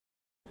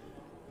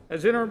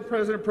As interim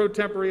president pro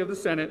tempore of the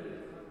Senate,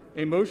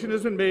 a motion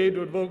has been made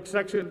to invoke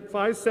Section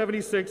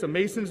 576 of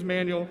Mason's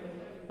Manual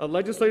of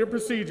Legislative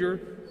Procedure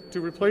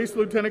to replace the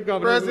Lieutenant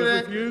Governor who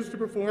has refused to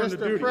perform the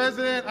duties. Mr.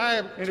 President, I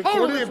am in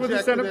totally accordance with the object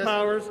to Senate this.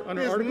 powers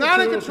under It is Article not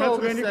 2 in of the control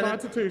of the Pennsylvania Senate.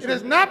 Constitution. It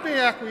has not been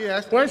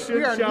acquiesced. Question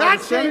We are shall not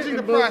the Senate changing the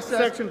invoke process.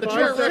 Section You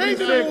are changing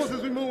the 576 rules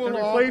as we move and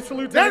along. replace the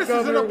Lieutenant That is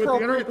Governor with the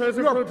interim inappropriate.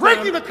 president You are pro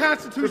breaking the tem,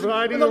 Constitution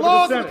presiding and the over the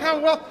laws of the Senate.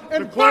 Commonwealth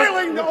and The clerk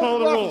violating the will call oath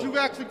the of roll. office you've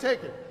actually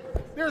taken.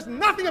 There's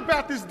nothing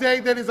about this day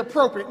that is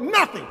appropriate.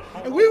 Nothing.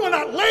 And we will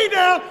not lay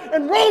down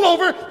and roll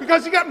over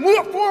because you got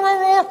four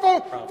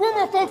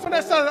more folks on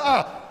that side of the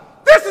aisle.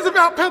 This is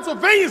about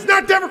Pennsylvania. It's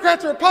not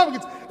Democrats or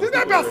Republicans. This is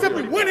not about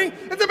simply winning.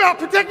 It's about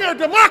protecting our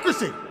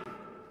democracy.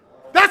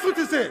 That's what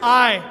this is.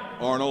 Aye.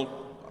 Arnold.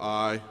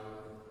 Aye.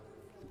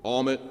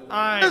 Almond.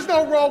 Aye. There's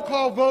no roll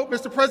call vote,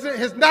 Mr. President.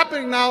 It has not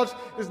been acknowledged.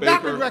 It has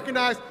not been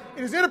recognized.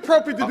 It is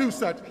inappropriate to do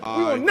such.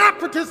 We will not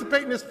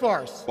participate in this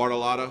farce.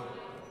 Bartolotta.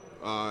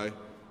 Aye.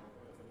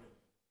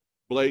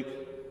 Blake.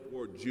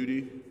 Or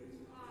Judy.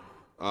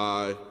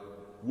 Aye.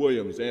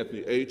 Williams.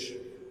 Anthony H.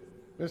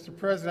 Mr.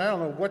 President, I don't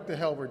know what the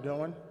hell we're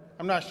doing.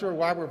 I'm not sure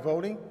why we're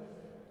voting.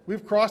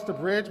 We've crossed the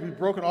bridge. We've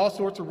broken all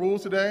sorts of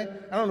rules today.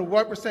 I don't know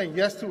what we're saying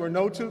yes to or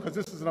no to because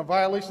this is a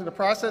violation of the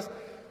process.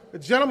 The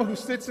gentleman who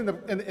sits in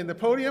the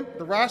podium,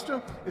 the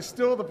rostrum, is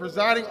still the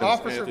presiding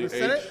officer of the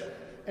Senate.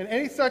 And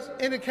any such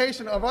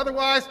indication of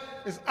otherwise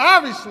is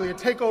obviously a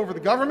takeover of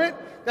the government.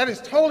 That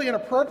is totally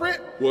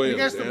inappropriate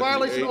against the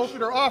violation of oath of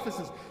their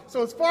offices.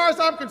 So as far as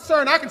I'm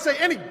concerned, I can say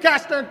any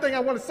gosh darn thing I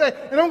want to say,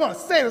 and I'm going to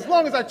say it as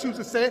long as I choose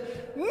to say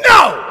it.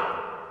 No!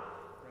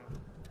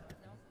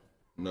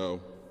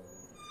 No.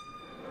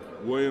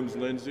 Williams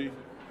Lindsay.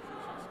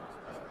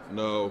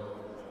 No.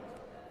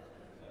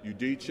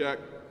 Udechek.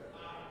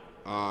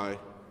 Aye.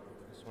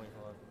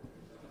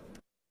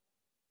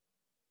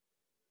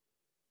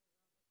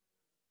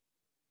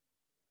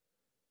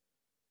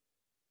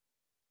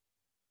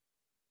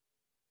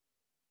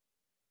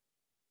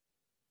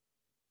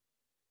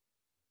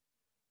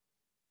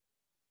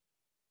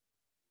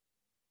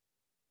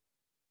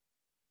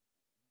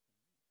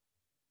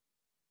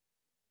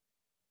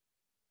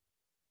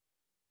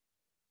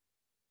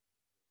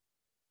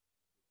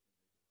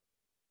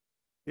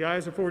 The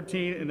ayes are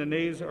 14 and the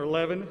nays are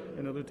 11,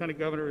 and the Lieutenant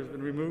Governor has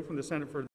been removed from the Senate for